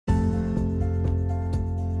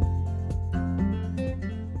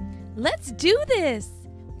Let's do this!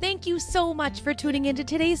 Thank you so much for tuning into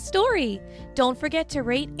today's story. Don't forget to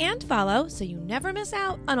rate and follow so you never miss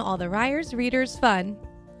out on all the Ryers Readers fun.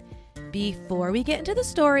 Before we get into the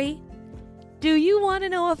story, do you want to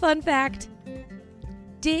know a fun fact?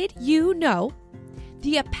 Did you know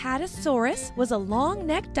the Apatosaurus was a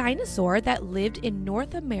long-necked dinosaur that lived in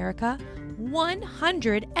North America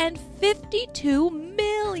 152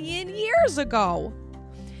 million years ago?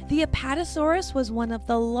 The Apatosaurus was one of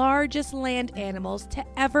the largest land animals to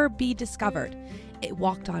ever be discovered. It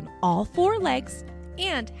walked on all four legs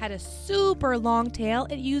and had a super long tail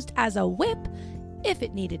it used as a whip if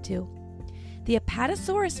it needed to. The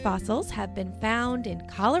Apatosaurus fossils have been found in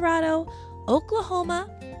Colorado, Oklahoma,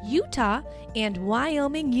 Utah, and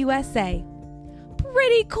Wyoming, USA.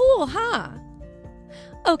 Pretty cool, huh?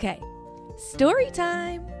 Okay, story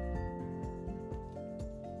time.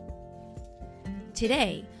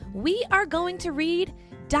 Today, we are going to read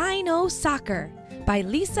Dino-Soccer by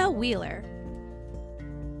Lisa Wheeler.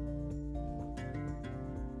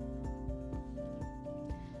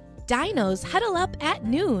 Dinos huddle up at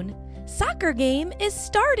noon. Soccer game is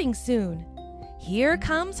starting soon. Here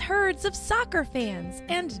comes herds of soccer fans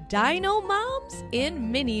and dino moms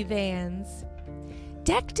in minivans.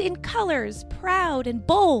 Decked in colors proud and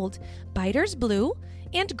bold, biters blue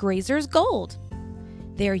and grazers gold.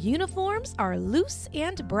 Their uniforms are loose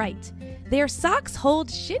and bright. Their socks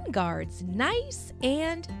hold shin guards nice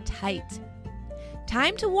and tight.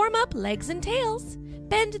 Time to warm up legs and tails.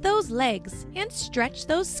 Bend those legs and stretch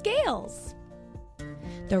those scales.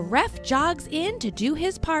 The ref jogs in to do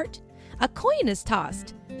his part. A coin is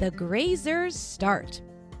tossed. The grazers start.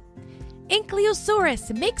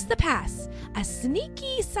 Ankylosaurus makes the pass. A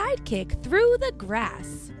sneaky sidekick through the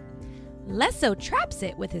grass. Lesso traps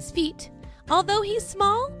it with his feet. Although he's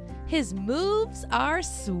small, his moves are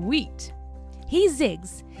sweet. He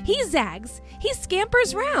zigs, he zags, he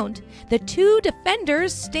scampers round. The two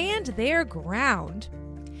defenders stand their ground.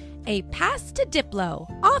 A pass to Diplo,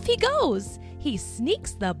 off he goes. He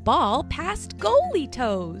sneaks the ball past goalie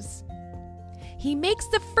toes. He makes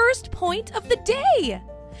the first point of the day.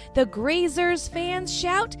 The Grazers fans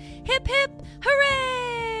shout, hip hip,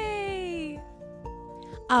 hooray!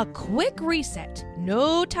 A quick reset,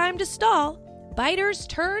 no time to stall. Biters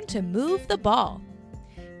turn to move the ball.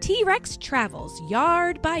 T-Rex travels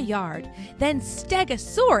yard by yard, then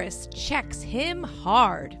Stegosaurus checks him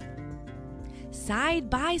hard. Side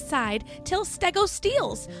by side till Stego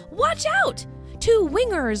steals. Watch out! Two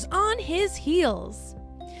wingers on his heels.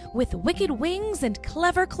 With wicked wings and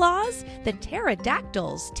clever claws, the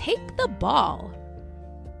pterodactyls take the ball.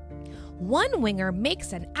 One winger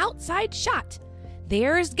makes an outside shot.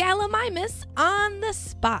 There's Gallimimus on the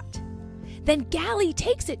spot. Then Gally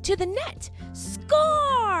takes it to the net.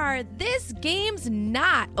 Score! This game's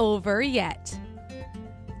not over yet.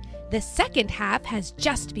 The second half has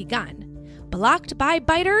just begun. Blocked by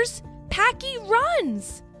biters, Packy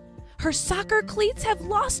runs. Her soccer cleats have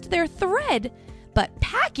lost their thread, but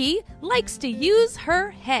Packy likes to use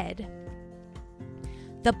her head.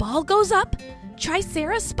 The ball goes up.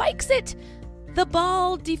 Tricera spikes it. The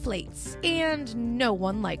ball deflates, and no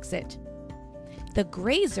one likes it. The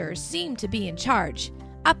grazers seem to be in charge.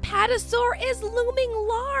 A patasaur is looming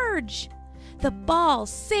large. The ball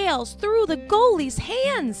sails through the goalie's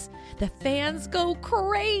hands. The fans go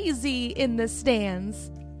crazy in the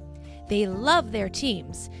stands. They love their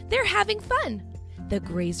teams. They're having fun. The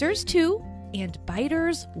grazers 2 and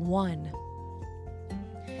biters 1.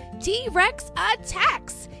 T-Rex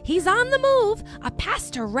attacks. He's on the move. A pass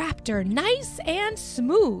to Raptor, nice and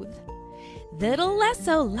smooth. Little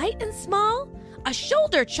Lesso, light and small. A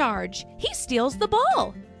shoulder charge. He steals the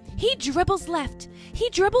ball. He dribbles left. He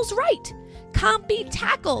dribbles right. Compy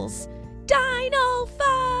tackles. Dino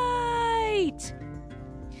fight!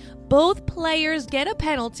 Both players get a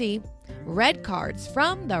penalty. Red cards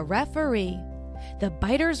from the referee. The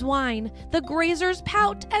biters whine. The grazers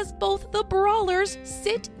pout as both the brawlers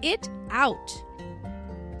sit it out.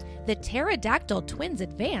 The pterodactyl twins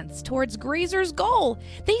advance towards Grazer's goal.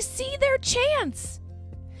 They see their chance.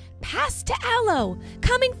 Pass to Allo,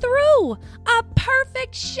 coming through. A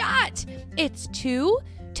perfect shot. It's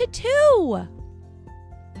 2-2.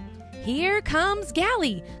 Here comes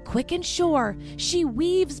Gally, quick and sure. She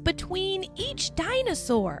weaves between each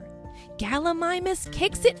dinosaur. Gallimimus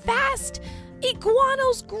kicks it fast.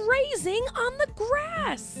 Iguano's grazing on the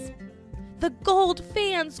grass. The gold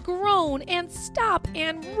fans groan and stop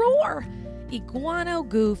and roar. Iguano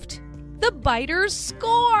goofed. The biters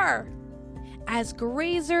score. As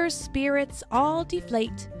Grazer's spirits all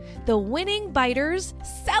deflate, the winning biters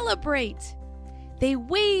celebrate. They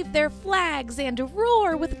wave their flags and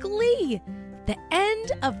roar with glee. The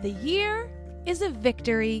end of the year is a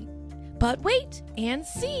victory. But wait and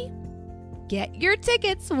see. Get your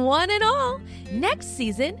tickets, one and all. Next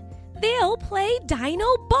season, they'll play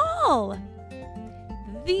Dino Ball.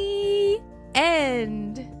 The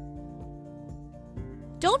end.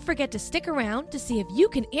 Don't forget to stick around to see if you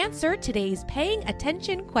can answer today's paying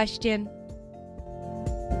attention question.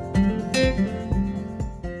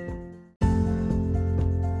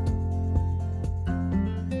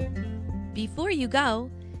 Before you go,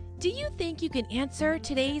 do you think you can answer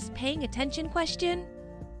today's paying attention question?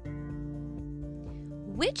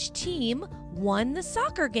 Which team won the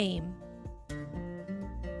soccer game?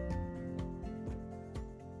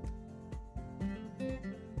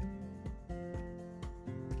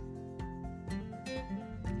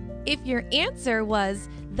 If your answer was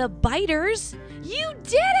the Biters, you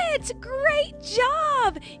did it! Great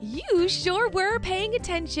job! You sure were paying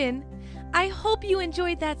attention. I hope you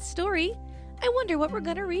enjoyed that story. I wonder what we're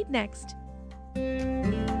going to read next.